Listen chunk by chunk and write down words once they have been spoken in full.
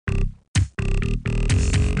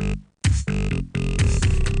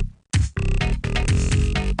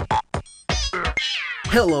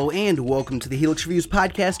Hello and welcome to the Helix Reviews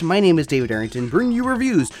podcast. My name is David Arrington, bringing you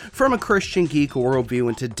reviews from a Christian geek worldview,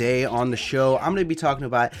 and today on the show, I'm going to be talking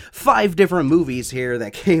about 5 different movies here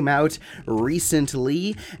that came out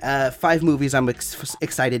recently. 5 movies I'm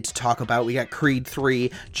excited to talk about. We got Creed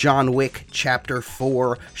 3, John Wick Chapter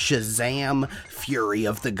 4, Shazam, Fury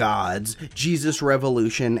of the Gods, Jesus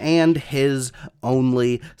Revolution, and His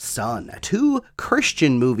Only Son. 2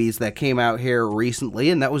 Christian movies that came out here recently,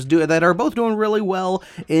 and that are both doing really well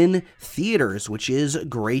in theaters, which is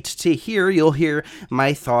great to hear. You'll hear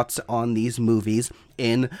my thoughts on these movies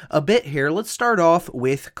in a bit here. Let's start off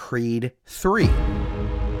with Creed 3.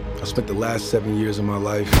 I spent the last 7 years of my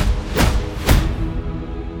life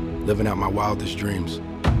living out my wildest dreams.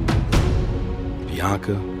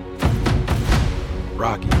 Bianca,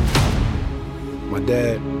 Rocky, my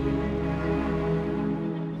dad.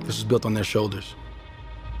 This was built on their shoulders.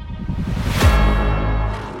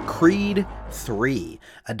 Creed 3.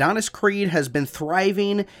 Adonis Creed has been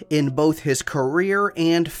thriving in both his career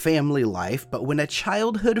and family life, but when a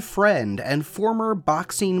childhood friend and former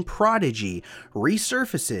boxing prodigy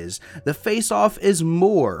resurfaces, the face-off is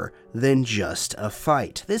more than just a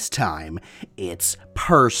fight. This time, it's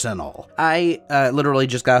personal. I literally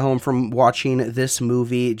just got home from watching this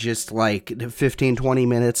movie just like 15-20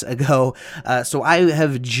 minutes ago, so I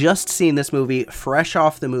have just seen this movie fresh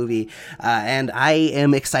off the movie, and I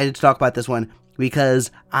am excited to talk about this one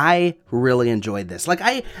because I really enjoyed this. Like,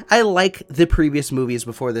 I like the previous movies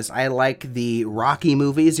before this. I like the Rocky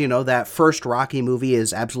movies. You know, that first Rocky movie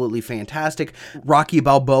is absolutely fantastic. Rocky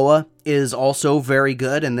Balboa is also very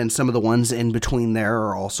good, and then some of the ones in between there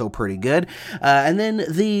are also pretty good. And then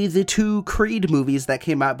the 2 Creed movies that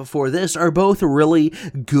came out before this are both really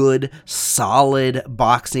good, solid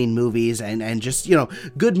boxing movies, and just, you know,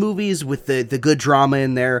 good movies with the good drama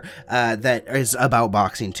in there that is about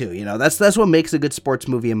boxing too. You know, that's what makes a good sports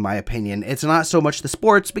movie in my opinion. It's not so much the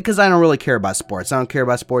sports, because I don't really care about sports. I don't care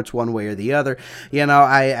about sports one way or the other. You know,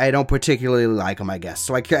 I don't particularly like them, I guess.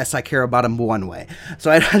 So I guess I care about them one way. So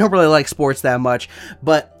I don't really like sports that much,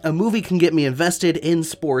 but a movie can get me invested in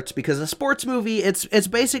sports, because a sports movie, it's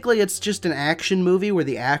basically just an action movie where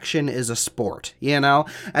the action is a sport, you know?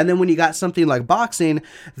 And then when you got something like boxing,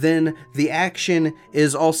 then the action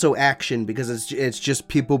is also action, because it's just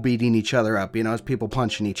people beating each other up, you know? It's people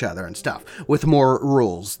punching each other and stuff, with more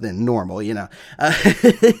rules than normal, you know?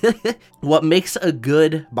 What makes a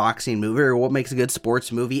good boxing movie, or what makes a good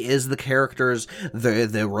sports movie, is the characters,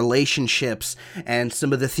 the relationships, and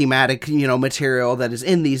some of the thematic, you know, material that is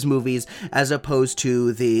in these movies, as opposed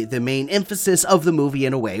to the main emphasis of the movie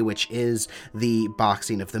in a way, which is the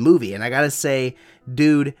boxing of the movie. And I gotta say,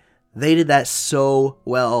 dude, they did that so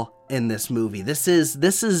well in this movie. This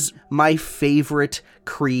is my favorite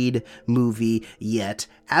Creed movie yet.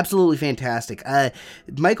 Absolutely fantastic.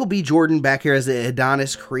 Michael B. Jordan back here as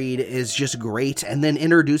Adonis Creed is just great. And then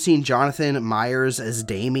introducing Jonathan Myers as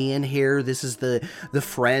Damien here. This is the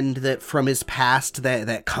friend that from his past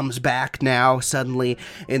that comes back now suddenly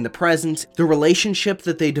in the present. The relationship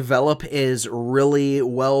that they develop is really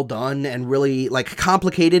well done and really like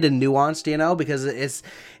complicated and nuanced, you know, because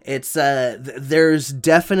there's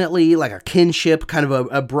definitely like a kinship, kind of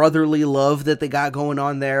a brotherly love that they got going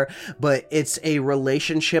on there, but it's a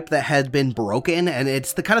relationship that had been broken, and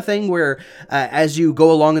it's the kind of thing where as you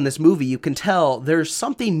go along in this movie, you can tell there's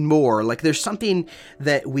something more, like there's something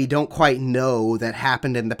that we don't quite know that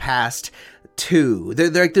happened in the past too.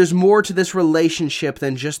 There's more to this relationship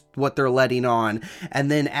than just what they're letting on.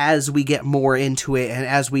 And then as we get more into it, and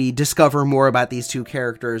as we discover more about these 2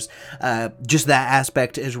 characters, just that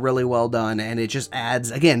aspect is really well done, and it just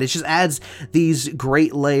adds these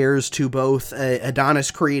great layers to both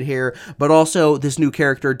Adonis Creed here, but also this new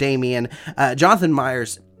character, Damien. Jonathan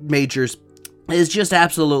Majors is just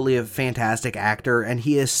absolutely a fantastic actor, and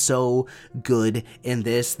he is so good in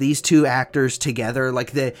this. These 2 actors together,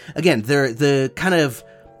 like they're the kind of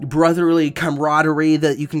brotherly camaraderie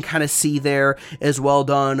that you can kind of see there is well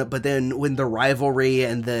done, but then when the rivalry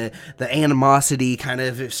and the animosity kind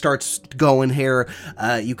of starts going here,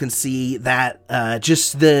 you can see that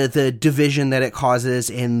just the division that it causes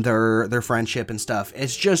in their friendship and stuff.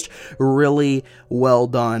 It's just really well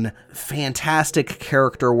done. Fantastic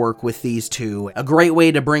character work with these 2. A great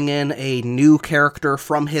way to bring in a new character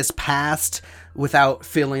from his past, without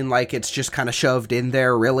feeling like it's just kind of shoved in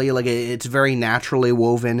there, really. Like, it's very naturally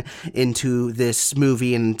woven into this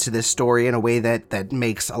movie and into this story in a way that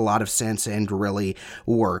makes a lot of sense and really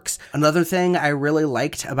works. Another thing I really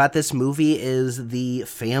liked about this movie is the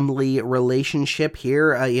family relationship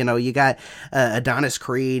here. You got Adonis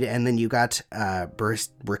Creed, and then you got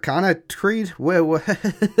Bricana Creed?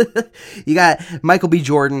 You got Michael B.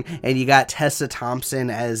 Jordan, and you got Tessa Thompson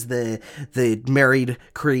as the married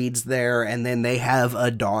Creeds there, and then they have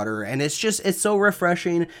a daughter, and it's so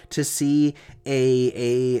refreshing to see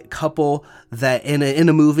a couple that in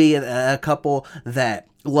a movie, a couple that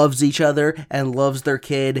loves each other and loves their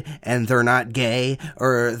kid, and they're not gay,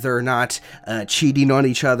 or they're not cheating on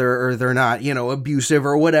each other, or they're not, abusive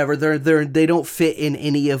or whatever. They don't fit in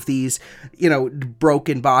any of these,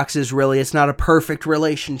 broken boxes, really. It's not a perfect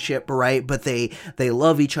relationship, right? But they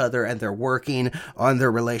love each other, and they're working on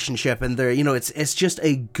their relationship, and they're, it's just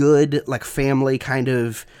a good, like, family kind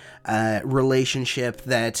of relationship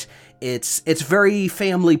that it's very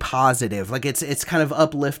family positive. Like, it's kind of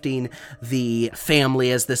uplifting the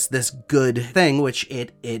family as this good thing, which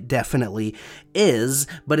it definitely is,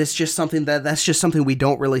 but it's just something that's just something we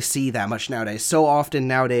don't really see that much nowadays. So often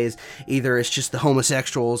nowadays, either it's just the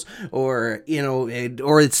homosexuals, or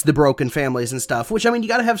or it's the broken families and stuff, which, I mean, you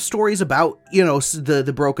gotta have stories about,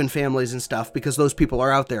 the broken families and stuff, because those people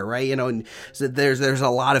are out there, right? And so there's a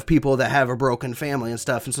lot of people that have a broken family and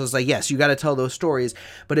stuff, and so it's like, yes, you gotta tell those stories,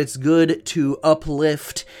 but it's good to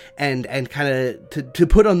uplift and kind of to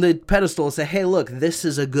put on the pedestal and say, hey, look, this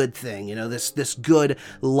is a good thing. This good,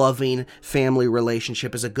 loving family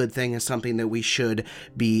relationship is a good thing, and something that we should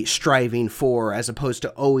be striving for, as opposed to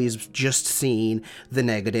always just seeing the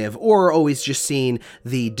negative, or always just seeing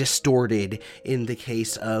the distorted in the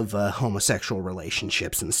case of homosexual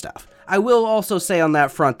relationships and stuff. I will also say on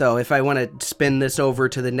that front, though, if I want to spin this over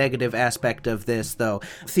to the negative aspect of this, though,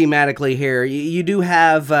 thematically here, you do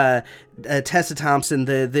have Tessa Thompson.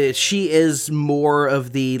 She is more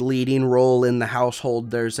of the leading role in the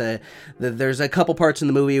household. There's a couple parts in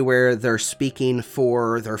the movie where they're speaking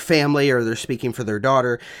for their family, or they're speaking for their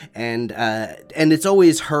daughter, and it's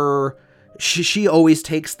always her. She always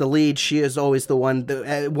takes the lead. She is always the one,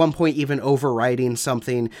 at one point even overriding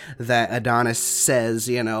something that Adonis says,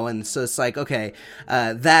 and so it's like, okay,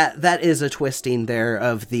 that is a twisting there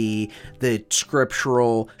of the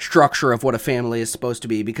scriptural structure of what a family is supposed to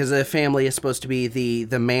be, because a family is supposed to be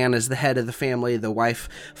the man is the head of the family, the wife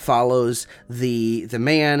follows the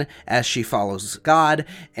man as she follows God,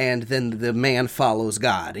 and then the man follows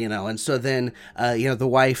God, and so then, the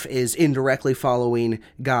wife is indirectly following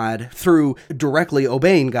God through directly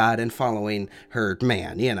obeying God and following her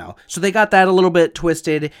man, So they got that a little bit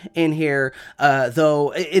twisted in here,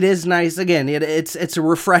 though it is nice. Again, it's a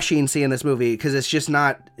refreshing seeing this movie, because it's just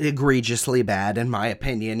not egregiously bad, in my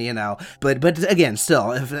opinion, But again,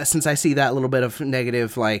 still, since I see that little bit of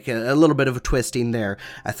negative, like a little bit of a twisting there,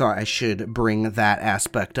 I thought I should bring that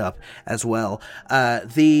aspect up as well.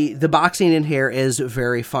 The boxing in here is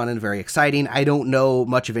very fun and very exciting. I don't know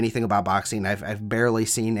much of anything about boxing. I've barely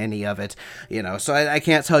seen any of it, so I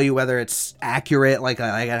can't tell you whether it's accurate. Like,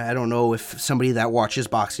 I don't know if somebody that watches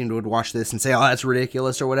boxing would watch this and say, oh, that's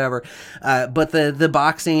ridiculous or whatever. But the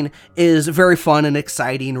boxing is very fun and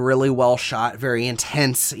exciting, really well shot, very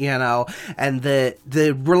intense, and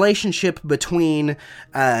the relationship between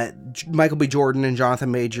Michael B. Jordan and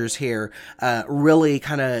Jonathan Majors here really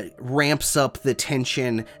kind of ramps up the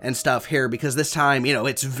tension and stuff here, because this time,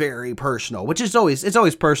 it's very personal, which is it's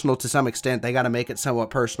always personal to some extent. They got to make it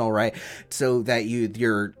somewhat personal, right? So that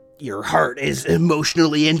your heart is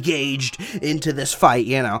emotionally engaged into this fight,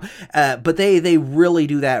 but they really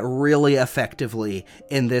do that really effectively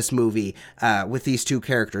in this movie, with these two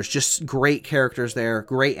characters. Just great characters there,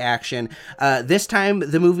 great action. This time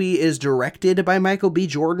the movie is directed by Michael B.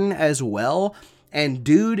 Jordan as well. And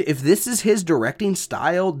dude, if this is his directing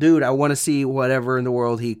style, dude, I want to see whatever in the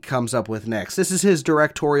world he comes up with next. This is his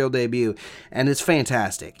directorial debut, and it's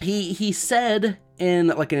fantastic. He said in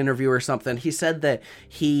like an interview or something, he said that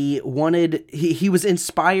he was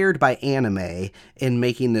inspired by anime in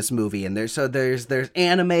making this movie, and there's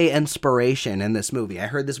anime inspiration in this movie. I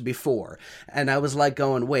heard this before, and I was like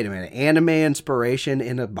going, wait a minute, anime inspiration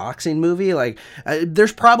in a boxing movie? Like,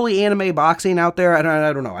 there's probably anime boxing out there. I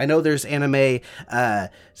don't know. I know there's anime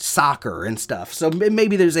soccer and stuff, so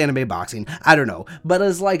maybe there's anime boxing. I don't know, but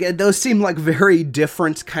it's like, those seem like very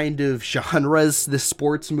different kind of genres, the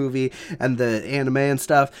sports movie and the anime and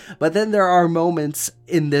stuff. But then there are moments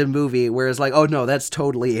in the movie where it's like, oh no, that's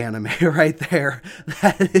totally anime right there.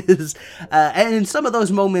 That is, and in some of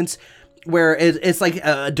those moments, where it's like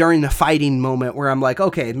during the fighting moment where I'm like,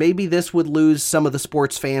 okay, maybe this would lose some of the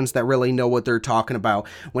sports fans that really know what they're talking about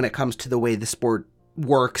when it comes to the way the sport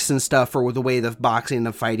works and stuff, or the way the boxing and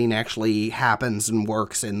the fighting actually happens and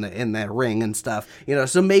works in that ring and stuff,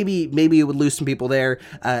 so maybe it would lose some people there.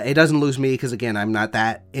 It doesn't lose me because, again, I'm not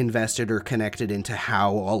that invested or connected into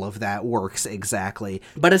how all of that works exactly.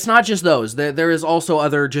 But it's not just those. There is also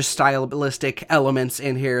other just stylistic elements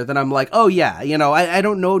in here that I'm like, oh yeah, I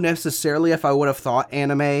don't know necessarily if I would have thought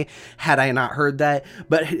anime had I not heard that,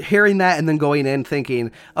 but hearing that and then going in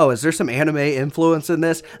thinking, oh, is there some anime influence in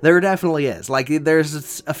this? There definitely is. Like, there's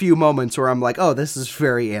a few moments where I'm like, oh, this is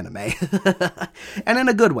very anime. And in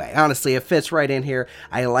a good way. Honestly, it fits right in here.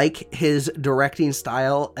 I like his directing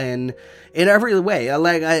style, and in every way,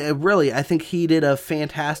 I think he did a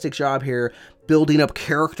fantastic job here building up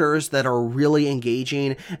characters that are really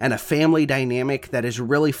engaging and a family dynamic that is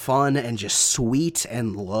really fun and just sweet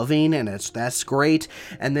and loving, and that's great.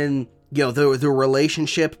 And then, the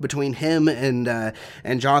relationship between him and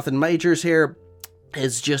Jonathan Majors here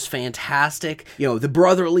is just fantastic. The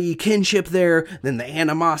brotherly kinship there, then the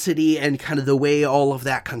animosity and kind of the way all of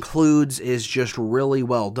that concludes is just really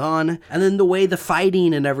well done. And then the way the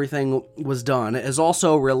fighting and everything was done is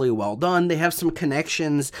also really well done. They have some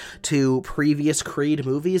connections to previous Creed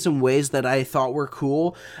movies in ways that I thought were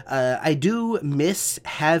cool. I do miss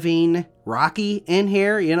having Rocky in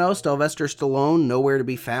here, Sylvester Stallone, nowhere to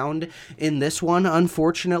be found in this one,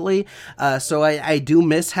 unfortunately. So I do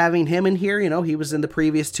miss having him in here. He was in the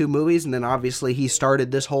previous two movies, and then obviously he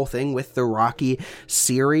started this whole thing with the Rocky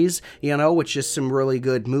series, which is some really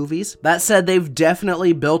good movies. That said, they've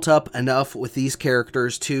definitely built up enough with these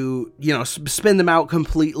characters to, spin them out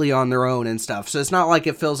completely on their own and stuff. So it's not like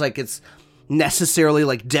it feels like it's necessarily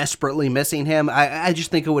like desperately missing him. I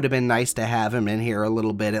just think it would have been nice to have him in here a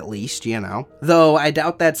little bit at least, Though I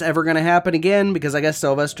doubt that's ever going to happen again, because I guess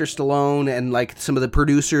Sylvester Stallone and like some of the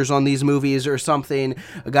producers on these movies or something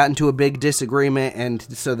got into a big disagreement, and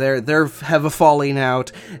so they're have a falling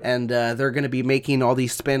out, and they're going to be making all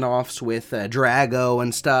these spin-offs with Drago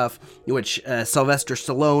and stuff, which Sylvester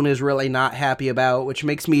Stallone is really not happy about, which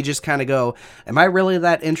makes me just kind of go, am I really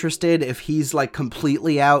that interested if he's like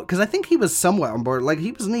completely out? Because I think he was somewhat on board. Like,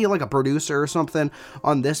 wasn't he like a producer or something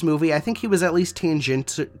on this movie? I think he was at least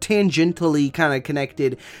tangentially kind of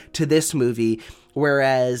connected to this movie,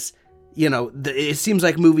 whereas it seems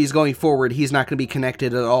like movies going forward, he's not going to be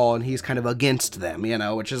connected at all, and he's kind of against them,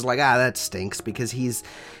 which is like, that stinks, because he's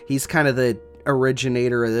kind of the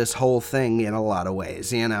originator of this whole thing in a lot of ways,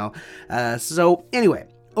 so anyway,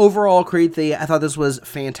 overall, Creed 3, I thought this was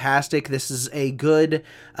fantastic. This is a good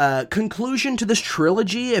conclusion to this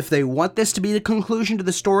trilogy. If they want this to be the conclusion to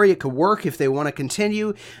the story, it could work. If they want to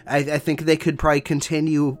continue, I think they could probably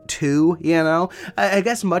continue too, I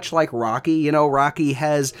guess much like Rocky, Rocky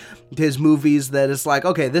has his movies that it's like,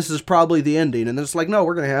 okay, this is probably the ending, and then it's like, no,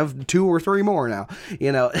 we're going to have 2 or 3 more now,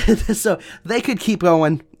 so they could keep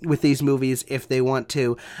going with these movies if they want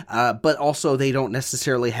to, but also they don't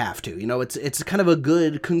necessarily have to. It's kind of a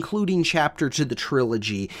good concluding chapter to the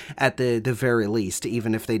trilogy at the very least,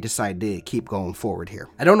 even if they decide to keep going forward here.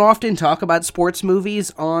 I don't often talk about sports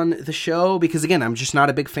movies on the show because, again, I'm just not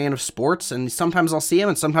a big fan of sports, and sometimes I'll see them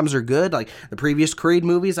and sometimes they're good. Like the previous Creed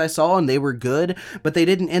movies I saw, and they were good, but they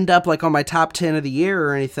didn't end up like on my top 10 of the year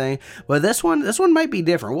or anything. But this one might be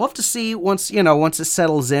different. We'll have to see once it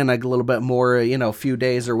settles in a little bit more, a few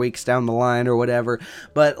days or weeks down the line or whatever.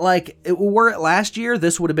 But like, were it last year,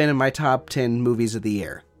 this would have been in my top 10 movies of the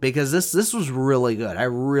year, because this was really good. I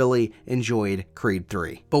really enjoyed Creed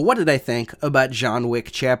 3. But what did I think about John Wick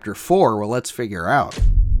Chapter 4? Well, let's figure out.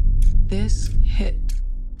 This hit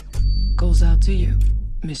goes out to you,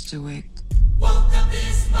 Mr. Wick. Woke up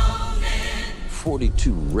this morning.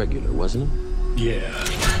 42 regular, wasn't it? Yeah.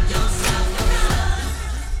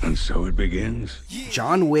 And so it begins.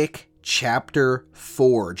 John Wick Chapter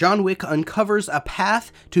 4. John Wick uncovers a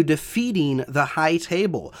path to defeating the High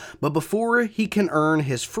Table, but before he can earn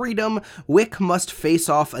his freedom, Wick must face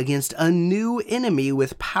off against a new enemy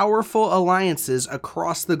with powerful alliances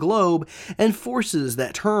across the globe and forces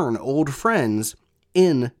that turn old friends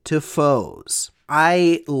into foes.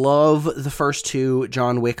 I love the first 2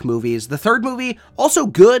 John Wick movies. The third movie, also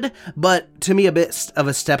good, but to me a bit of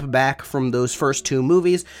a step back from those first 2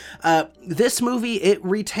 movies. This movie, it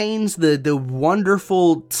retains the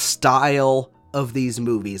wonderful style of these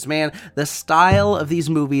movies. Man, the style of these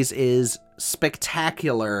movies is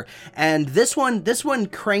spectacular, and this one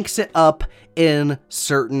cranks it up in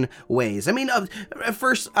certain ways. I mean,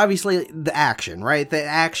 first, obviously, the action, right? The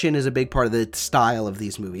action is a big part of the style of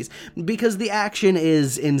these movies, because the action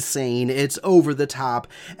is insane, it's over the top,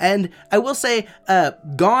 and I will say,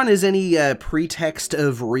 gone is any pretext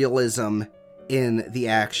of realism in the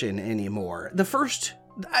action anymore.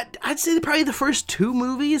 I'd say that probably the first two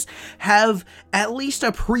movies have at least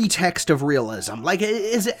a pretext of realism. Like,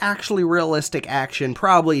 is it actually realistic action?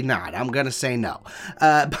 Probably not. I'm gonna say no.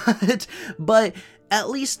 But at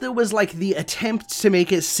least there was, like, the attempt to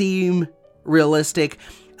make it seem realistic.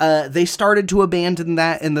 They started to abandon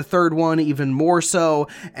that in the third one even more so,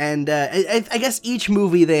 and I guess each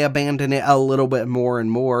movie they abandon it a little bit more and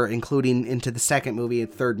more, including into the second movie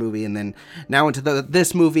and third movie, and then now into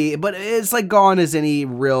this movie. But it's like gone as any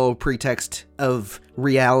real pretext of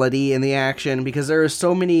reality in the action, because there are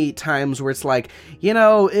so many times where it's like, you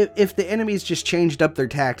know, if the enemies just changed up their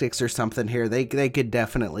tactics or something here, they could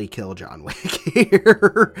definitely kill John Wick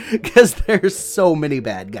here, because there's so many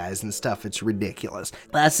bad guys and stuff, it's ridiculous.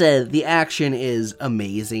 That said, the action is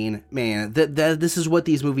amazing, man. This is what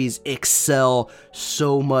these movies excel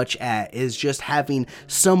so much at, is just having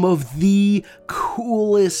some of the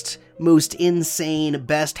coolest, most insane,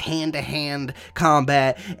 best hand-to-hand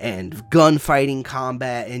combat and gunfighting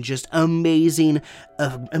combat, and just amazing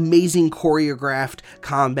choreographed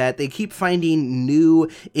combat. They keep finding new,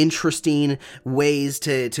 interesting ways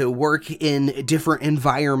to work in different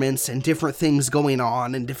environments and different things going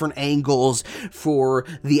on and different angles for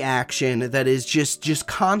the action that is just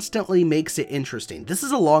constantly makes it interesting. This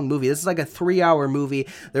is a long movie. This is like a 3-hour movie.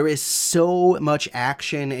 There is so much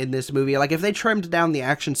action in this movie. Like, if they trimmed down the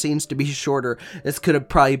action scenes to be shorter, this could have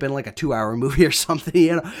probably been like a 2-hour movie or something,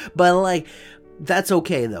 you know? But, like, that's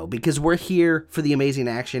okay, though, because we're here for the amazing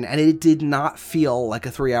action, and it did not feel like a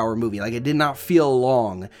 3-hour movie. Like, it did not feel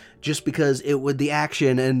long, just because the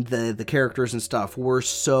action and the characters and stuff were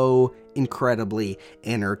so incredibly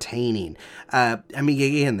entertaining. I mean,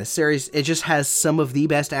 again, the series, it just has some of the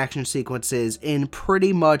best action sequences in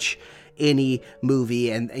pretty much any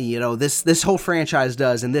movie, and you know, this whole franchise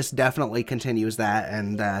does, and this definitely continues that,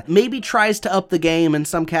 and maybe tries to up the game in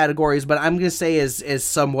some categories, but I'm gonna say is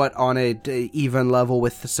somewhat on a even level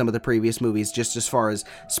with some of the previous movies, just as far as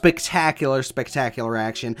spectacular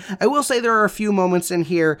action. I will say there are a few moments in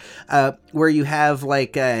here where you have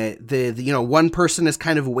like the you know, one person is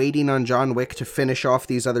kind of waiting on John Wick to finish off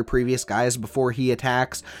these other previous guys before he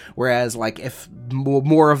attacks, whereas like if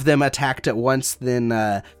more of them attacked at once,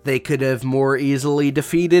 then they could have more easily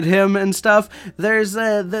defeated him and stuff. There's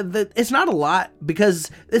it's not a lot,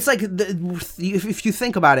 because it's like if you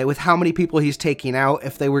think about it, with how many people he's taking out,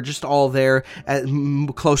 if they were just all there at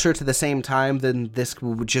closer to the same time, then this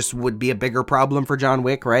would be a bigger problem for John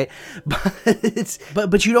Wick, right?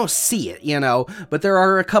 But you don't see it, you know. But there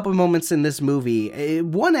are a couple moments in this movie,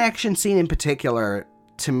 one action scene in particular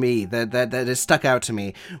to me that has stuck out to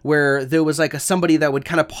me, where there was like somebody that would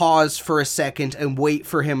kind of pause for a second and wait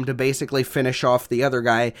for him to basically finish off the other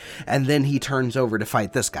guy, and then he turns over to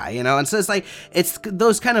fight this guy, you know. And so it's like, it's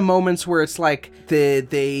those kind of moments where it's like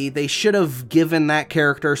they should have given that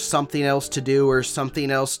character something else to do, or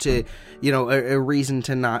something else to, you know, a reason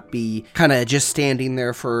to not be kind of just standing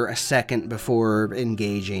there for a second before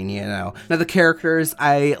engaging, you know. Now the characters,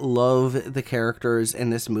 I love the characters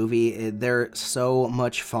in this movie. They're so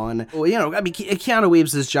much fun. Well, you know, I mean, Keanu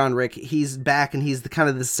Reeves is John Wick. He's back, and he's kind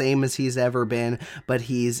of the same as he's ever been, but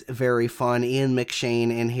he's very fun. Ian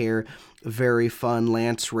McShane in here, very fun.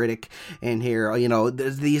 Lance Riddick in here. You know,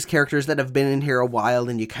 these characters that have been in here a while,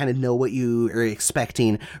 and you kind of know what you are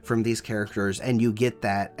expecting from these characters, and you get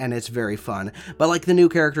that, and it's very fun. But like the new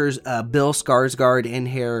characters, Bill Skarsgård in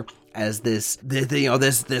here as this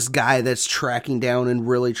guy that's tracking down and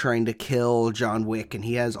really trying to kill John Wick, and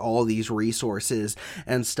he has all these resources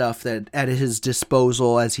and stuff that at his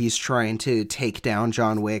disposal as he's trying to take down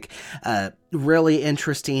John Wick. Really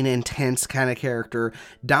interesting, intense kind of character.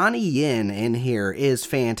 Donnie Yen in here is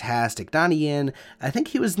fantastic. Donnie Yen, I think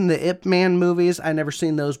he was in the Ip Man movies. I never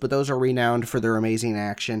seen those, but those are renowned for their amazing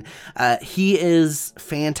action. He is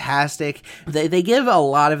fantastic. They give a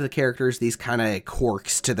lot of the characters these kind of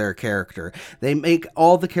quirks to their character. They make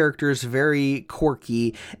all the characters very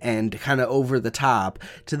quirky and kind of over the top,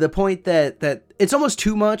 to the point that it's almost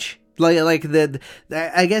too much. Like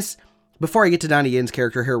I guess Before I get to Donnie Yen's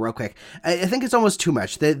character here real quick, I think it's almost too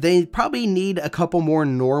much. They probably need a couple more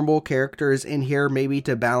normal characters in here, maybe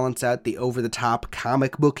to balance out the over-the-top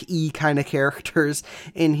comic book-y kind of characters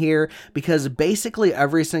in here, because basically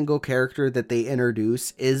every single character that they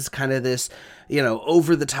introduce is kind of this,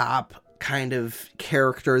 over-the-top kind of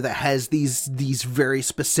character that has these very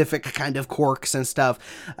specific kind of quirks and stuff,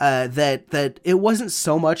 that it wasn't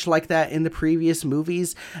so much like that in the previous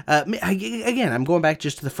movies. Again, I'm going back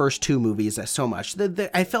just to the first two movies so much.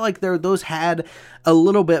 I feel like those had a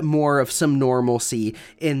little bit more of some normalcy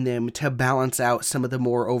in them to balance out some of the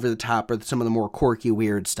more over the top or some of the more quirky,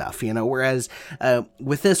 weird stuff, whereas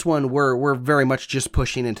with this one, we're very much just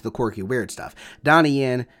pushing into the quirky, weird stuff. Donnie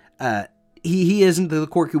Yen, he isn't the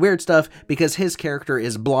quirky weird stuff because his character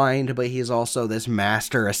is blind, but he's also this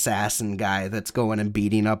master assassin guy that's going and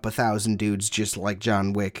beating up 1,000 dudes just like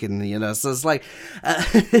John Wick, and so it's like,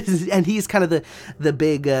 and he's kind of the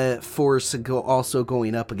big force also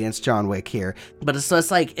going up against John Wick here. But it's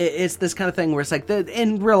like it's this kind of thing where it's like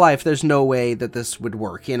in real life, there's no way that this would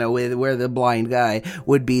work, where the blind guy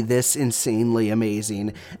would be this insanely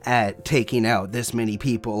amazing at taking out this many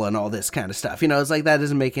people and all this kind of stuff. It's like that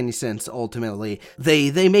doesn't make any sense. Ultimately,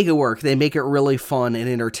 they make it work. They make it really fun and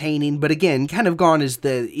entertaining, but again, kind of gone as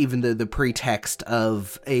the pretext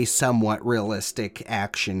of a somewhat realistic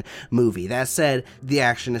action movie. That said, the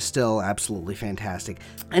action is still absolutely fantastic,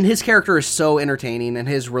 and his character is so entertaining, and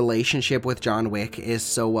his relationship with John Wick is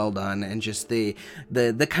so well done, and just the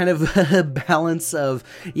kind of balance of,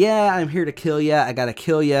 yeah, I'm here to kill ya, I gotta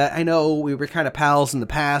kill ya. I know we were kind of pals in the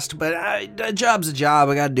past, but a job's a job.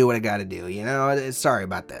 I gotta do what I gotta do. Sorry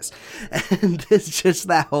about this. And it's just,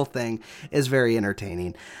 that whole thing is very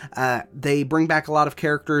entertaining. They bring back a lot of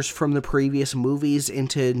characters from the previous movies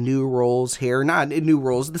into new roles here. Not in new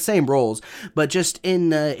roles, the same roles, but just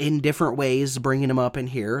in different ways, bringing them up in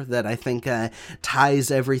here that I think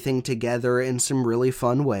ties everything together in some really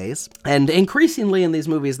fun ways. And increasingly in these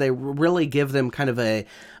movies, they really give them kind of a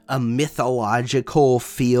mythological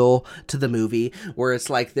feel to the movie, where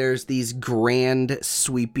it's like there's these grand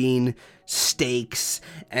sweeping stakes,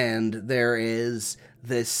 and there is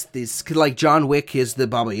this like John Wick is the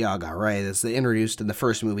Baba Yaga, right? As they introduced in the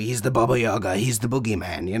first movie, he's the Baba Yaga, he's the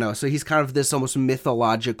boogeyman, so he's kind of this almost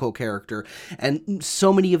mythological character, and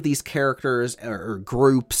so many of these characters or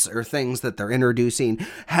groups or things that they're introducing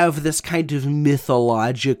have this kind of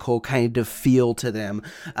mythological kind of feel to them,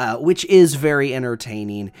 which is very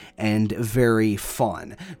entertaining and very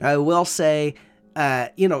fun. Now, I will say,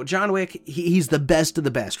 John Wick, he's the best of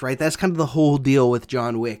the best, right? That's kind of the whole deal with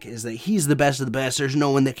John Wick, is that he's the best of the best. There's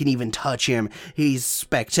no one that can even touch him. He's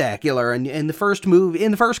spectacular. And in the first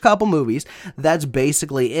couple movies, that's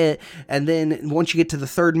basically it. And then once you get to the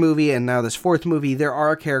third movie and now this fourth movie, there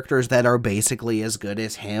are characters that are basically as good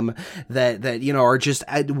as him, that are just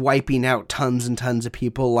wiping out tons and tons of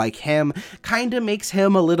people like him. Kind of makes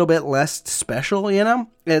him a little bit less special,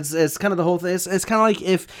 It's kind of the whole thing. It's kind of like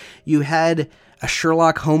if you had a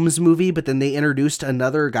Sherlock Holmes movie, but then they introduced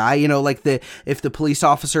another guy, if the police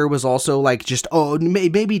officer was also like just,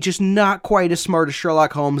 maybe just not quite as smart as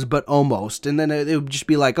Sherlock Holmes, but almost. And then it would just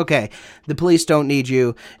be like, okay, the police don't need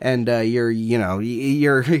you, and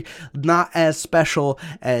you're not as special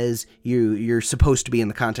as you're supposed to be in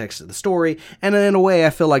the context of the story. And in a way, I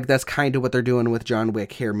feel like that's kind of what they're doing with John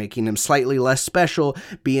Wick here, making him slightly less special,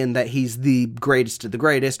 being that he's the greatest of the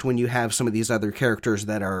greatest, when you have some of these other characters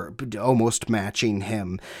that are almost matching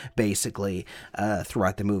him basically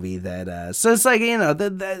throughout the movie. So it's like,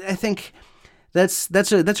 I think that's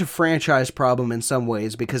a franchise problem in some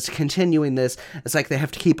ways, because continuing this, it's like they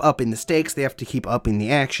have to keep upping the stakes, they have to keep upping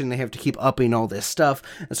the action, they have to keep upping all this stuff,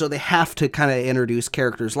 and so they have to kind of introduce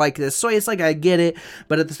characters like this. So it's like, I get it,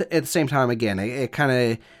 but at the same time, again, it kind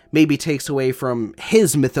of maybe takes away from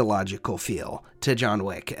his mythological feel to John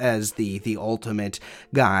Wick as the ultimate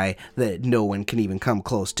guy that no one can even come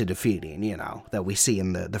close to defeating, that we see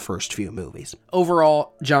in the first few movies.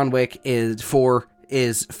 Overall, John Wick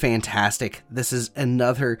is fantastic. This is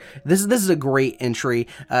a great entry.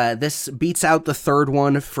 This beats out the third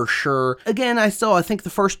one for sure. Again, I think the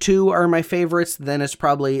first two are my favorites, then it's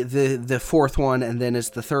probably the fourth one, and then it's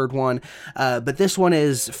the third one. But this one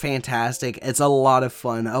is fantastic. It's a lot of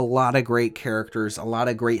fun, a lot of great characters, a lot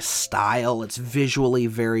of great style. It's visually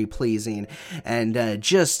very pleasing, and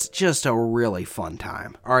just a really fun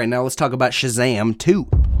time. All right, now let's talk about Shazam 2.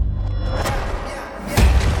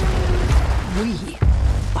 We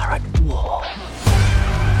are at war.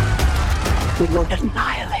 We will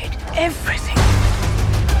annihilate everything.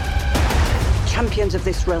 Champions of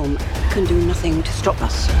this realm can do nothing to stop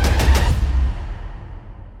us.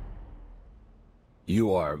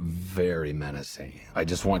 You are very menacing. I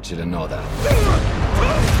just want you to know that.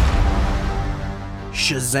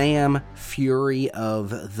 Shazam, Fury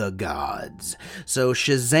of the Gods. So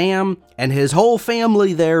Shazam and his whole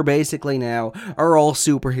family there basically now are all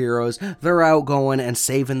superheroes. They're out going and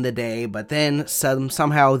saving the day, but then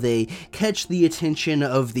somehow they catch the attention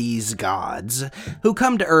of these gods who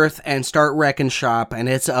come to Earth and start wrecking shop, and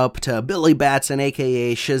it's up to Billy Batson,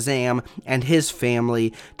 aka Shazam, and his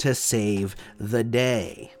family to save the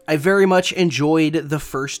day. I very much enjoyed the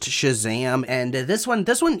first Shazam, and this one,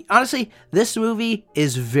 honestly, this movie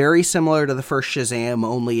is very similar to the first Shazam,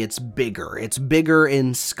 only it's bigger. It's bigger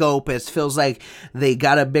in scope. It feels like they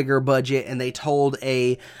got a bigger budget, and they told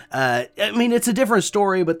it's a different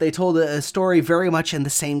story, but they told a story very much in the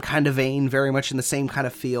same kind of vein, very much in the same kind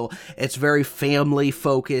of feel. It's very family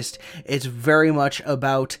focused. It's very much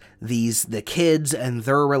about the kids and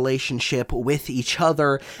their relationship with each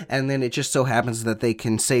other, and then it just so happens that they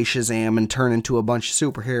can say Shazam and turn into a bunch of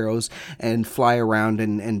superheroes and fly around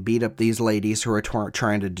and beat up these ladies who are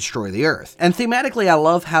trying to destroy the Earth. And thematically, I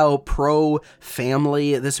love how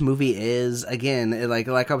pro-family this movie is. Again,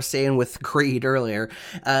 like I was saying with Creed earlier,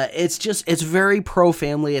 it's very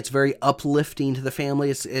pro-family. It's very uplifting to the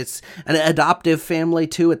family. It's an adoptive family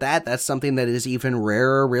too. At that's something that is even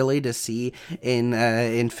rarer, really, to see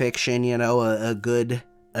in fiction. A good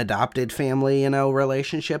adopted family,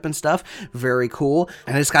 relationship and stuff. Very cool.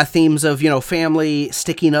 And it's got themes of, family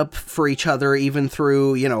sticking up for each other, even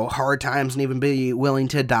through, hard times, and even be willing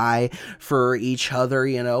to die for each other,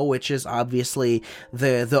 which is obviously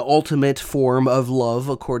the ultimate form of love,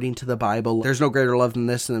 according to the Bible. There's no greater love than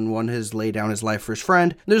this, and one has laid down his life for his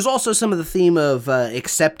friend. There's also some of the theme of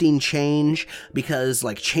accepting change, because,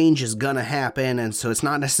 change is gonna happen, and so it's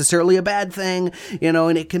not necessarily a bad thing,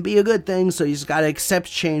 and it can be a good thing, so you just gotta accept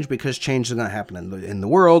change, because change is going to happen in the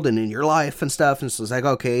world and in your life and stuff. And so it's like,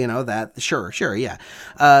 okay, that, sure, yeah.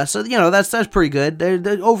 So, that's pretty good.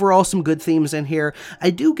 There overall some good themes in here.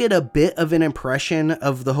 I do get a bit of an impression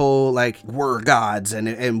of the whole, we're gods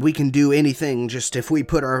and we can do anything just if we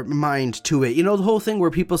put our mind to it. The whole thing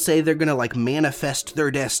where people say they're going to, manifest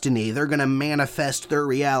their destiny. They're going to manifest their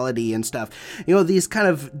reality and stuff. These kind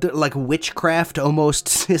of, witchcraft almost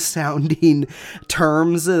sounding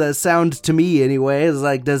terms that sound, to me anyway,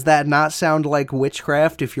 is does that not sound like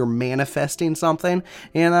witchcraft if you're manifesting something,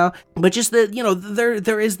 But just that,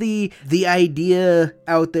 there is the idea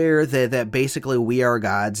out there that basically we are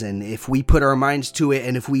gods, and if we put our minds to it,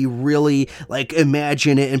 and if we really,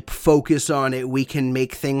 imagine it and focus on it, we can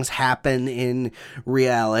make things happen in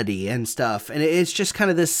reality and stuff. And it's just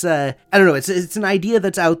kind of this, I don't know, it's an idea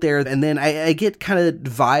that's out there, and then I get kind of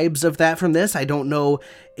vibes of that from this. I don't know,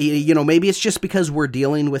 maybe it's just because we're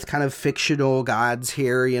dealing with kind of fictional gods here,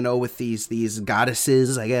 with these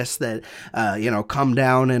goddesses, I guess, that, come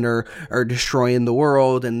down and are destroying the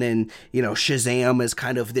world. And then, Shazam is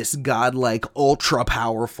kind of this godlike, ultra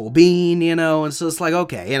powerful being, and so it's like,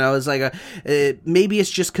 okay, it's like maybe it's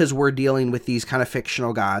just because we're dealing with these kind of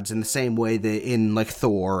fictional gods in the same way that in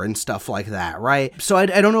Thor and stuff like that, right? So I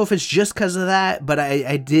don't know if it's just because of that, but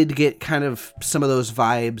I did get kind of some of those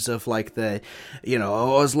vibes of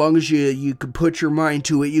as long as you can put your mind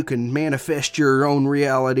to it, you can manifest your own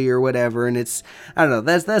reality or whatever. And it's, I don't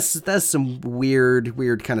know, that's some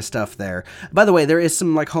weird kind of stuff there. By the way, there is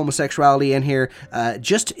some homosexuality in here.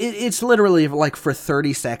 It's literally for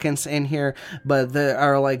 30 seconds in here, but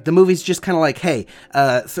the movie's just kind of hey,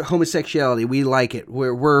 homosexuality, we like it.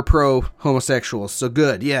 We're pro homosexuals, so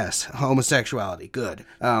good. Yes, homosexuality, good.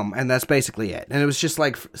 And that's basically it. And it was just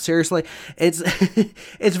seriously, it's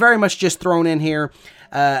it's very much just thrown in here.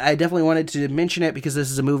 I definitely wanted to mention it because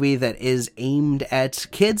this is a movie that is aimed at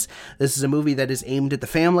kids. This is a movie that is aimed at the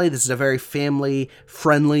family. This is a very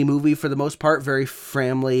family-friendly movie for the most part, very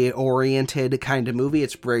family-oriented kind of movie.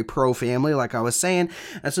 It's very pro-family, like I was saying.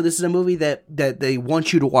 And so this is a movie that they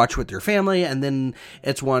want you to watch with your family, and then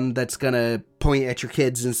it's one that's going to point at your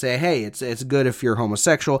kids and say, hey, it's good if you're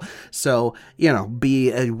homosexual. So,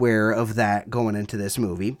 be aware of that going into this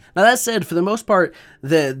movie. Now, that said, for the most part,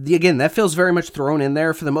 again, that feels very much thrown in there.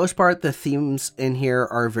 For the most part, the themes in here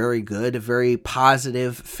are very good, very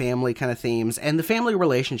positive family kind of themes, and the family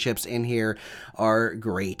relationships in here are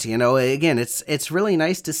great. Again, it's really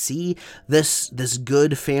nice to see this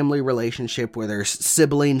good family relationship where there's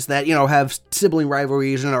siblings that, have sibling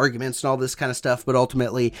rivalries and arguments and all this kind of stuff, but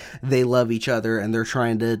ultimately they love each other and they're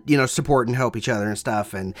trying to, support and help each other and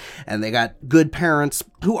stuff, and they got good parents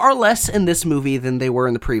who are less in this movie than they were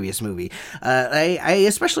in the previous movie. I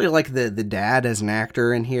especially like the dad as an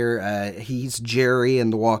actor in here. He's Jerry in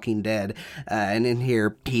The Walking Dead, and in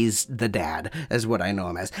here he's the dad, is what I know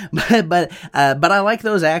him as. but I like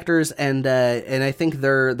those actors, and I think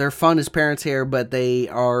they're fun as parents here, but they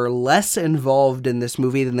are less involved in this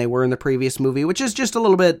movie than they were in the previous movie, which is just a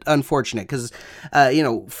little bit unfortunate because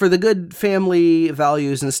for the good family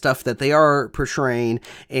values and stuff that they are portraying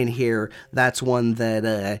in here, that's one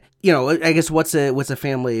that I guess what's a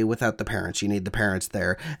family without the parents? You need the parents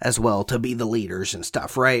there as well to be the leaders and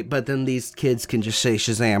stuff, right? But then these kids can just say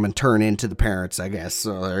Shazam and turn into the parents, I guess.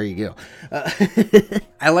 So there you go.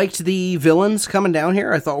 I liked the villains coming down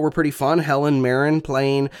here. I thought were pretty fun. Helen Mirren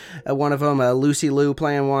playing one of them, Lucy Liu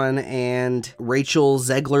playing one, and Rachel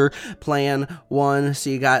Zegler playing one.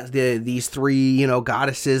 So you got these three,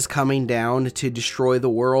 goddesses coming down to destroy the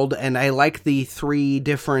world. And I like the three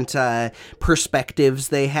different perspectives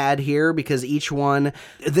they had here, because each one,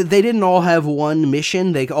 they didn't all have one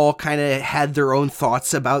mission. They all kind of had their own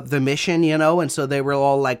thoughts about the mission, and so they were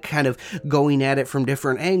all like kind of going at it from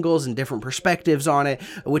different angles and different perspectives on it,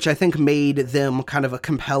 which I think made them kind of a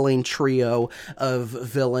compelling trio of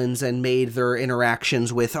villains and made their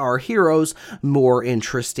interactions with our heroes more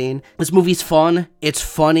interesting. This movie's fun. It's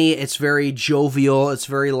funny. It's very jovial. It's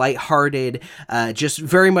very lighthearted. Just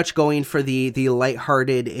very much going for the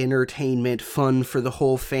lighthearted entertainment, fun for the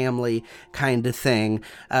whole family kind of thing,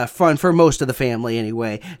 fun for most of the family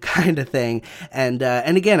anyway, kind of thing. And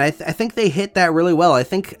again, I think they hit that really well. I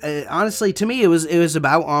think honestly, to me, it was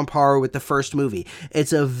about on par with the first movie.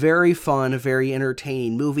 It's a very fun, very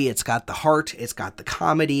entertaining movie. It's got the heart, it's got the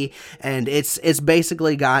comedy, and it's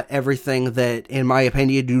basically got everything that, in my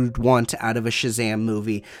opinion, you'd want out of a Shazam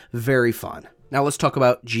movie. Very fun. Now let's talk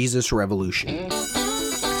about Jesus Revolution.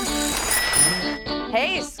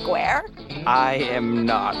 Hey, Square. I am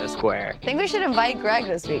not a square. Think we should invite Greg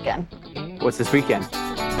this weekend. What's this weekend? The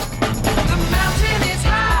mountain is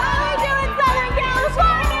high. Southern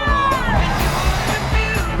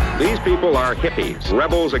California! These people are hippies,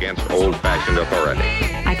 rebels against old-fashioned authority.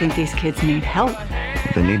 I think these kids need help.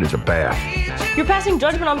 What they need is a bath. You're passing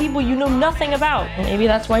judgment on people you know nothing about. And maybe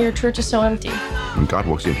that's why your church is so empty. When God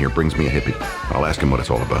walks in here, brings me a hippie, I'll ask him what it's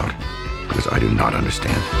all about, because I do not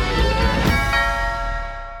understand.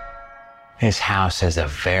 This house has a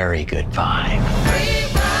very good vibe.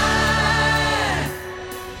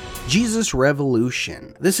 Jesus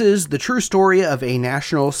Revolution. This is the true story of a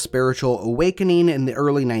national spiritual awakening in the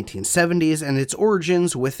early 1970s and its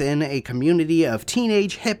origins within a community of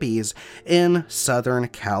teenage hippies in Southern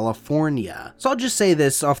California. So I'll just say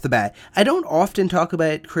this off the bat. I don't often talk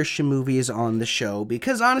about Christian movies on the show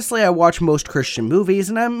because honestly I watch most Christian movies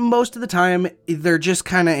and most of the time they're just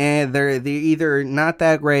kind of they're either not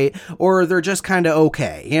that great or they're just kind of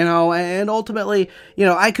okay, and ultimately,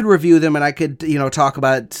 I could review them and I could, talk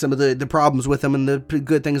about some of the problems with them and the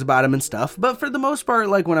good things about them and stuff, but for the most part,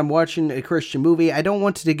 like when I'm watching a Christian movie, I don't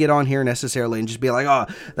want to get on here necessarily and just be like, oh,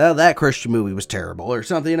 that Christian movie was terrible or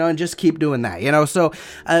something, and just keep doing that, so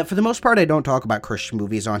for the most part, I don't talk about Christian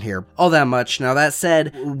movies on here all that much. Now that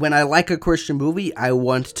said, when I like a Christian movie, I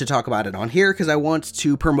want to talk about it on here because I want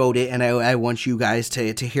to promote it and I want you guys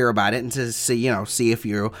to hear about it and to see if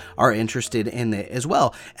you are interested in it as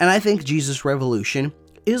well. And I think Jesus Revolution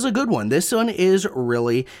is a good one. This one is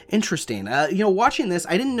really interesting. Watching this,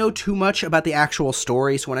 I didn't know too much about the actual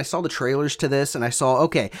story, so when I saw the trailers to this and I saw,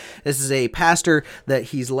 okay, this is a pastor that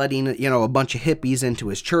he's letting, a bunch of hippies into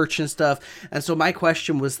his church and stuff, and so my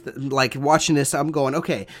question was, watching this, I'm going,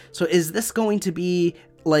 okay, so is this going to be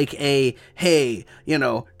like hey,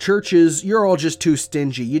 churches, you're all just too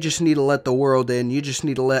stingy. You just need to let the world in. You just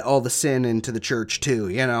need to let all the sin into the church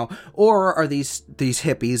too, Or are these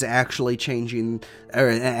hippies actually changing, or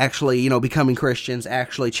actually, becoming Christians,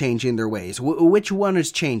 actually changing their ways? Which one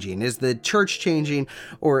is changing? Is the church changing,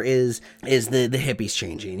 or is the hippies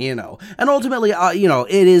changing, And ultimately,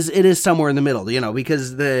 it is somewhere in the middle,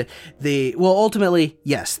 because ultimately,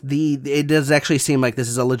 yes, it does actually seem like this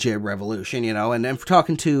is a legit revolution, and I'm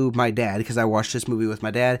talking to my dad because I watched this movie with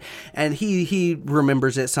my dad, and he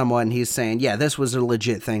remembers it somewhat, and he's saying, yeah, this was a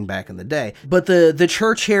legit thing back in the day. But the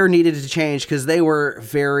church here needed to change because they were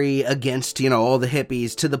very against, all the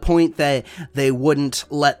hippies, to the point that they wouldn't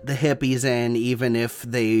let the hippies in even if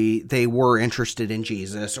they were interested in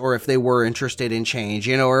Jesus, or if they were interested in change,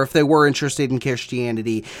 or if they were interested in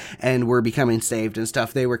Christianity and were becoming saved and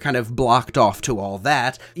stuff. They were kind of blocked off to all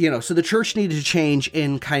that, so the church needed to change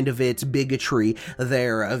in kind of its bigotry there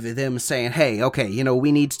there of them saying, hey, okay, you know,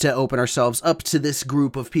 we need to open ourselves up to this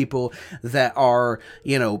group of people that are,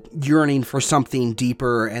 you know, yearning for something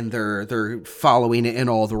deeper, and they're following it in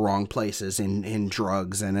all the wrong places, in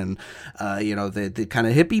drugs and in, you know, the kind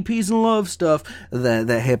of hippie peace and love stuff that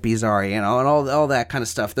hippies are, you know, and all that kind of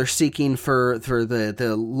stuff. They're seeking for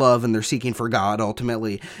the love, and they're seeking for God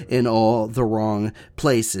ultimately in all the wrong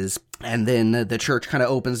places. And then the church kind of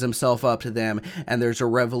opens themselves up to them, and there's a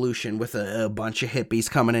revolution with a bunch of hippies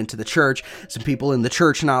coming into the church. Some people in the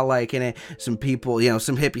church not liking it. Some people, you know,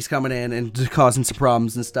 some hippies coming in and causing some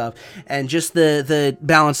problems and stuff. And just the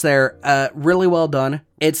balance there, really well done.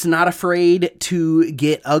 It's not afraid to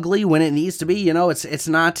get ugly when it needs to be. You know, it's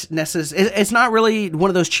not necessary. It's not really one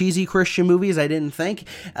of those cheesy Christian movies, I didn't think.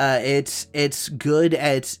 It's good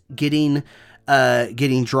at getting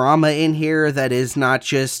drama in here that is not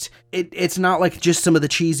just, it's not like just some of the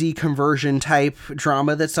cheesy conversion type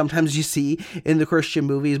drama that sometimes you see in the Christian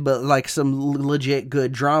movies, but like some legit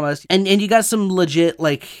good dramas. And you got some legit,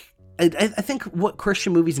 like, I think what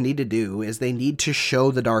Christian movies need to do is they need to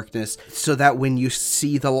show the darkness so that when you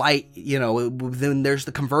see the light, you know, then there's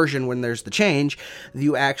the conversion, when there's the change,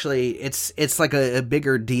 you actually, it's like a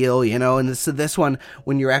bigger deal, you know. And so this one,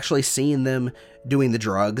 when you're actually seeing them doing the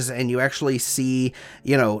drugs, and you actually see,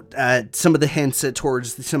 you know, some of the hints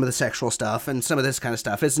towards some of the sexual stuff and some of this kind of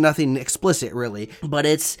stuff. It's nothing explicit really, but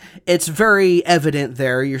it's very evident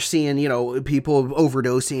there. You're seeing, you know, people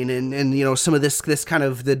overdosing and you know, some of this kind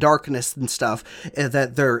of the darkness and stuff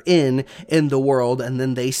that they're in the world, and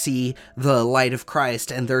then they see the light of Christ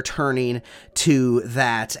and they're turning to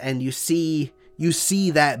that, and you see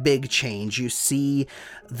that big change. You see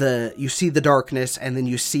the darkness, and then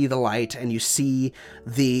you see the light, and you see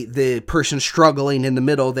the person struggling in the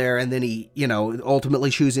middle there, and then he, you know, ultimately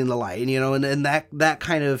choosing the light, you know, and that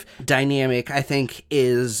kind of dynamic, I think,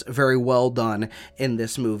 is very well done in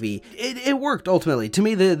this movie. It worked ultimately. To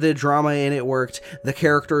me, the drama in it worked. The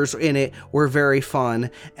characters in it were very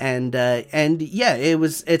fun, and yeah,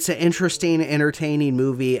 it's an interesting, entertaining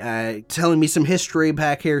movie, telling me some history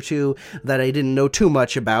back here too that I didn't know too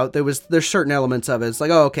much about. There's certain elements of it. It's like,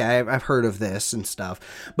 oh, okay, I've heard of this and stuff,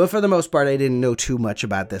 but for the most part, I didn't know too much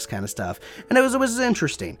about this kind of stuff, and it was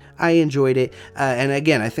interesting. I enjoyed it, and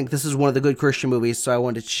again, I think this is one of the good Christian movies, so I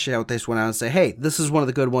wanted to shout this one out and say, hey, this is one of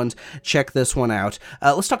the good ones. Check this one out.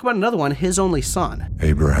 Let's talk about another one, His Only Son.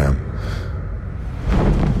 Abraham,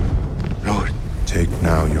 Lord, take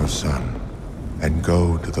now your son and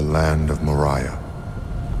go to the land of Moriah,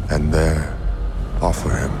 and there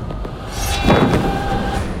offer him.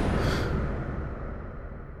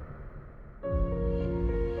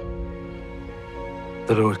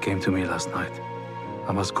 The Lord came to me last night.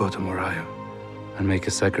 I must go to Moriah and make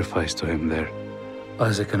a sacrifice to him there.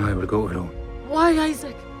 Isaac and I will go alone. Why,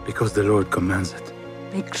 Isaac? Because the Lord commands it.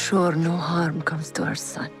 Make sure no harm comes to our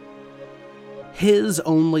son. His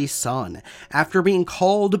only son. After being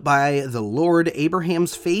called by the Lord,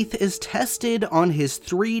 Abraham's faith is tested on his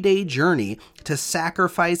 3-day journey to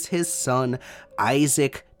sacrifice his son,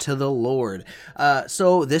 Isaac, to the Lord.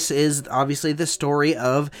 So this is obviously the story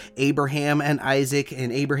of Abraham and Isaac,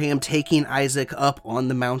 and Abraham taking Isaac up on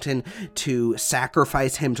the mountain to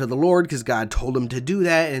sacrifice him to the Lord because God told him to do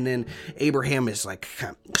that. And then Abraham is like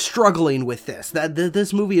struggling with this.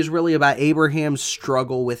 This movie is really about Abraham's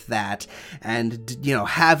struggle with that, and, you know,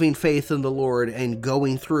 having faith in the Lord and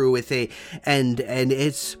going through with it. And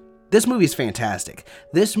this movie is fantastic.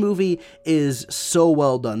 This movie is so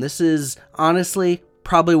well done. This is honestly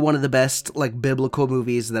probably one of the best, like, biblical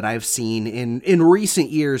movies that I've seen in recent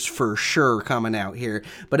years, for sure, coming out here.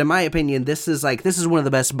 But in my opinion, this is one of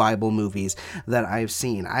the best Bible movies that I've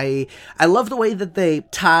seen. I love the way that they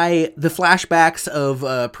tie the flashbacks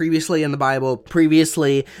of previously in the Bible,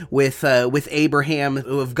 previously with Abraham,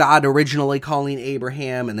 of God originally calling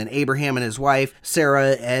Abraham, and then Abraham and his wife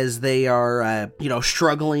Sarah, as they are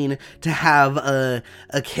struggling to have a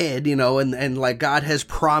kid, and like God has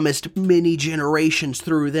promised many generations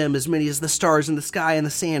through them, as many as the stars in the sky and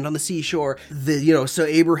the sand on the seashore. So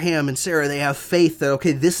Abraham and Sarah, they have faith that,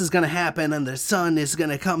 okay, this is going to happen and the son is going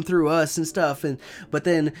to come through us and stuff. But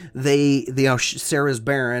then Sarah's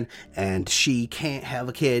barren and she can't have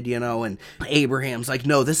a kid, and Abraham's like,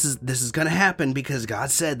 no, this is going to happen because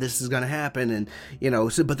God said this is going to happen. And,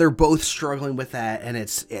 but they're both struggling with that, and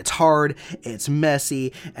it's hard, it's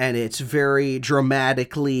messy, and it's very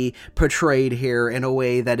dramatically portrayed here in a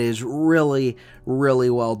way that is really, really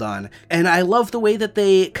well done. And I love the way that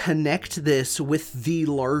they connect this with the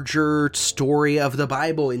larger story of the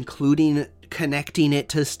Bible, including connecting it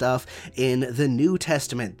to stuff in the New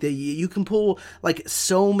Testament. You can pull like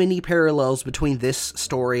so many parallels between this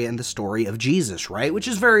story and the story of Jesus, right? Which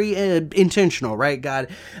is very intentional, right? God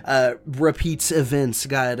repeats events,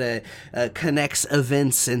 God connects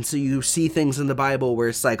events, and so you see things in the Bible where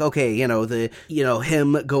it's like, okay,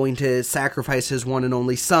 him going to sacrifice his one and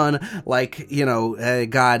only son, like,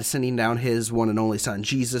 God sending down his one and only son,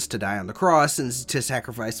 Jesus, to die on the cross and to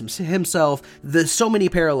sacrifice himself. There's so many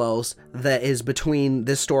parallels that is between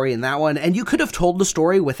this story and that one, and you could have told the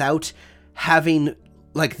story without having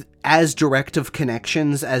like as direct of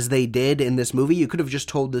connections as they did in this movie. You could have just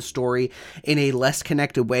told the story in a less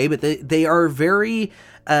connected way, but they are very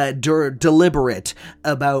deliberate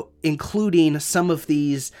about including some of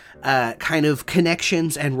these kind of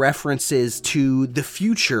connections and references to the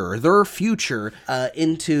future, their future,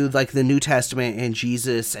 into like the New Testament and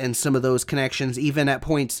Jesus, and some of those connections, even at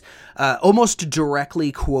points almost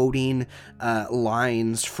directly quoting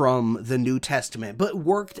lines from the New Testament, but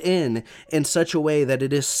worked in such a way that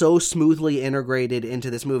it is so smoothly integrated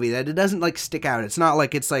into this movie that it doesn't like stick out. It's not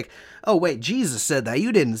like it's like, oh wait, Jesus said that,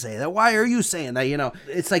 you didn't say that, why are you saying that?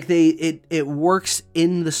 It's like it works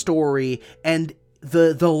in the story, and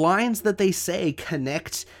the lines that they say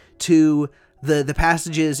connect to the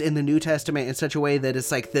passages in the New Testament in such a way that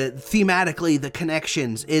it's like thematically the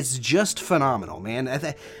connections is just phenomenal, man.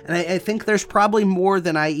 I think there's probably more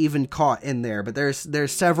than I even caught in there, but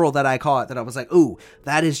there's several that I caught that I was like, ooh,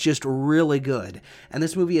 that is just really good. And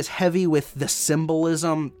this movie is heavy with the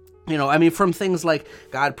symbolism. From things like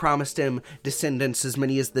God promised him descendants as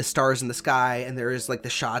many as the stars in the sky, and there is like the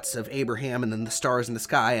shots of Abraham and then the stars in the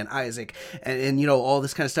sky and Isaac and all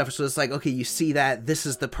this kind of stuff. So it's like, okay, you see that this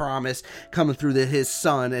is the promise coming through his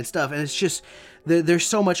son and stuff, and it's just there's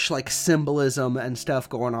so much like symbolism and stuff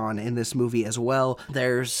going on in this movie as well.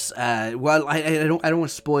 There's I don't want to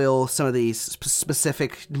spoil some of these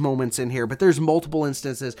specific moments in here, but there's multiple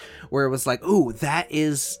instances where it was like, ooh, that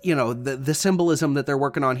is the symbolism that they're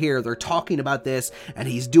working on here. They're talking about this and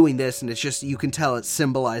he's doing this, and it's just, you can tell it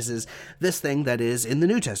symbolizes this thing that is in the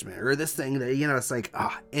New Testament, or this thing that it's like,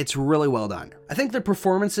 it's really well done. I think the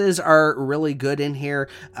performances are really good in here.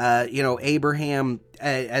 Abraham,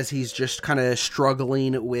 as he's just kind of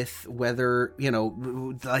struggling with whether,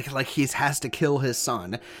 like he has to kill his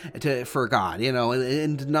son for God,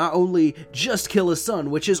 and not only just kill his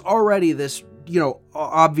son, which is already this,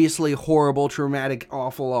 obviously horrible, traumatic,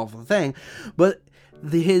 awful thing, but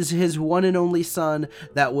his one and only son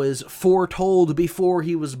that was foretold before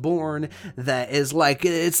he was born, that is like,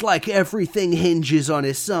 it's like everything hinges on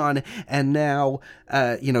his son, and now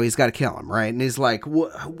he's got to kill him, right? And he's like,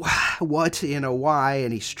 what, why?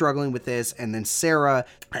 And he's struggling with this. And then Sarah,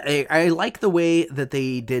 I like the way that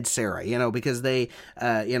they did Sarah, because they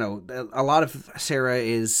a lot of Sarah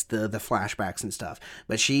is the flashbacks and stuff,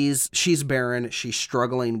 but she's barren, she's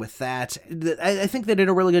struggling with that. I think they did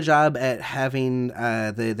a really good job at having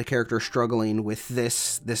the character struggling with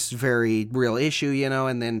this very real issue,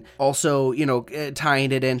 and then also,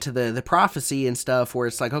 tying it into the prophecy and stuff, where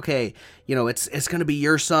it's like, okay, it's going to be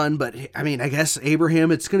your son, but I guess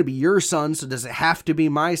Abraham, it's going to be your son, so does it have to be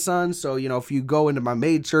my son? So, if you go into my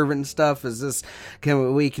maidservant and stuff,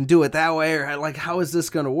 we can do it that way, or like, how is this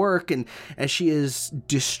going to work? And as she is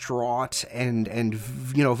distraught and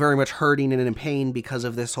very much hurting and in pain because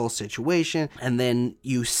of this whole situation, and then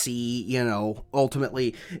you see,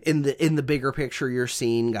 ultimately in the bigger picture, you're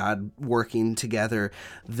seeing God working together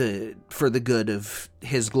for the good of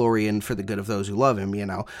his glory and for the good of those who love him,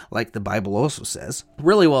 like the Bible also says.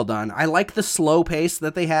 Really well done. I like the slow pace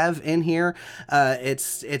that they have in here.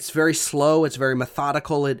 It's very slow. It's very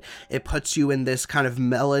methodical. It puts you in this kind of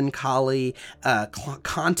melancholy,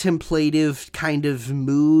 contemplative kind of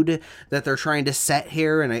mood that they're trying to set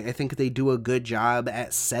here, and I think they do a good job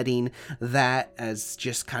at setting that as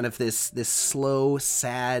just kind of this slow,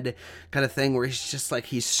 sad kind of thing where he's just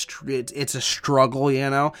like, it's a struggle,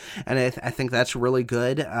 and I think that's really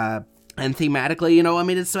good. And thematically,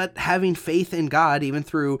 it's about having faith in God, even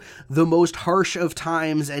through the most harsh of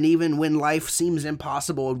times, and even when life seems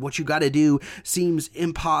impossible and what you got to do seems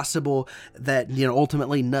impossible, that,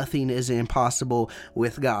 ultimately nothing is impossible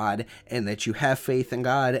with God, and that you have faith in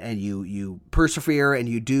God, and you persevere, and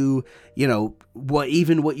you do, what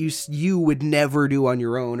you would never do on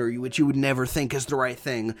your own, or what you would never think is the right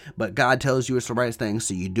thing, but God tells you it's the right thing,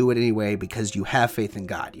 so you do it anyway because you have faith in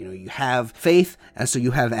God. You have faith, and so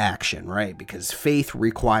you have action, right? Because faith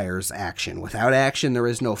requires action. Without action, there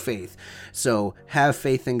is no faith. So have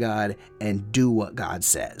faith in God and do what God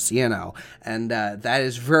says, and that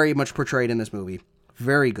is very much portrayed in this movie.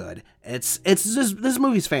 very good. It's just, this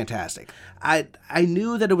movie's fantastic. I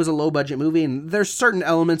knew that it was a low budget movie, and there's certain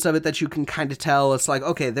elements of it that you can kind of tell. It's like,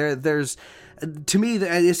 okay, there's to me,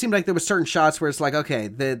 it seemed like there was certain shots where it's like, okay,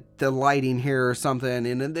 the lighting here or something,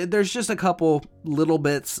 and there's just a couple little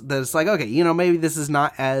bits that it's like, okay, you know, maybe this isn't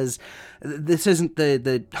the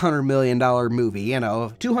 $100 million movie, you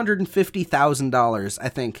know, $250,000, I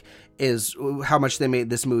think, is how much they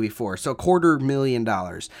made this movie for. So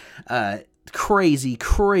 $250,000.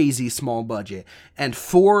 Crazy small budget, and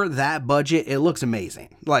for that budget it looks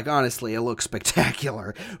amazing. Like, honestly, it looks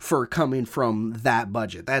spectacular for coming from that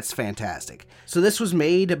budget. That's fantastic. So this was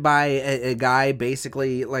made by a guy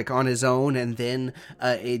basically like on his own, and then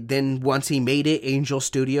once he made it, Angel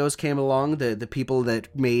Studios came along, the people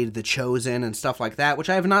that made The Chosen and stuff like that, which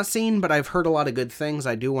I have not seen, but I've heard a lot of good things.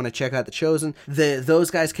 I do want to check out The Chosen.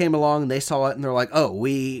 Those guys came along and they saw it and they're like, oh,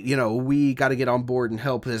 we got to get on board and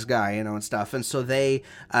help this guy, you know, and stuff. And so they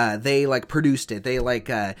like produced it. They like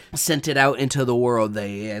sent it out into the world.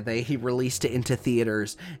 He released it into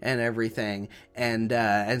theaters and everything.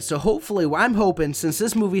 And so hopefully, I'm hoping, since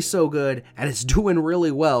this movie's so good and it's doing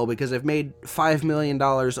really well, because it made $5 million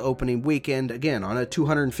opening weekend, again on a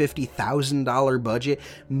 $250,000 budget,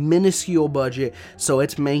 minuscule budget. So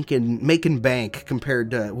it's making bank compared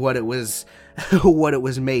to what it was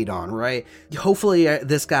made on, right? Hopefully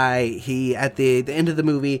this guy, he at the end of the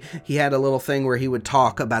movie, he had a little thing where he would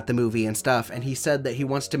talk about the movie and stuff, and he said that he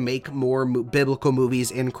wants to make more biblical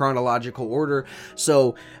movies in chronological order.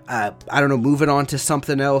 So I don't know, moving on to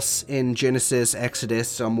something else in Genesis, Exodus,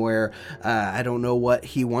 somewhere. I don't know what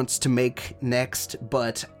he wants to make next,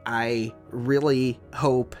 but I really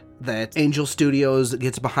hope that Angel Studios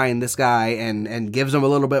gets behind this guy and gives him a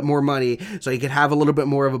little bit more money so he can have a little bit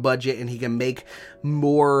more of a budget and he can make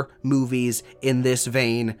more movies in this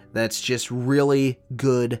vein that's just really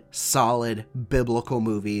good, solid, biblical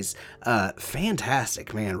movies.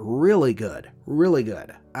 Fantastic, man. Really good. Really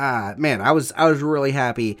good. Man, I was really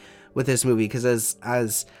happy with this movie, because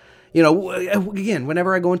as you know, again,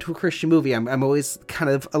 whenever I go into a Christian movie, I'm always kind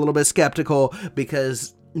of a little bit skeptical,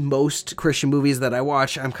 because most Christian movies that I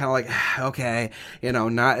watch, I'm kind of like, okay, you know,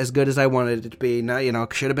 not as good as I wanted it to be, not, you know,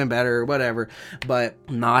 should have been better, whatever, but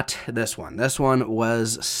not this one. This one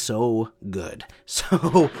was so good.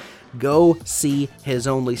 So go see His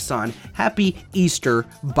Only Son. Happy Easter,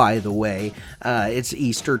 by the way. It's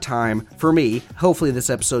Easter time for me. Hopefully this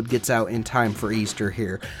episode gets out in time for Easter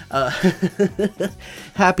here.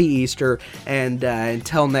 Happy Easter, and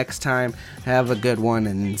until next time, have a good one,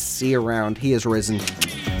 and see you around. He is risen.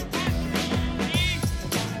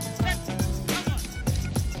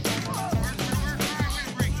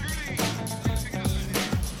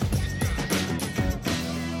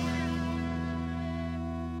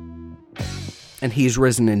 And he's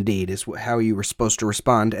risen indeed, is how you were supposed to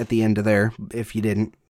respond at the end of there, if you didn't.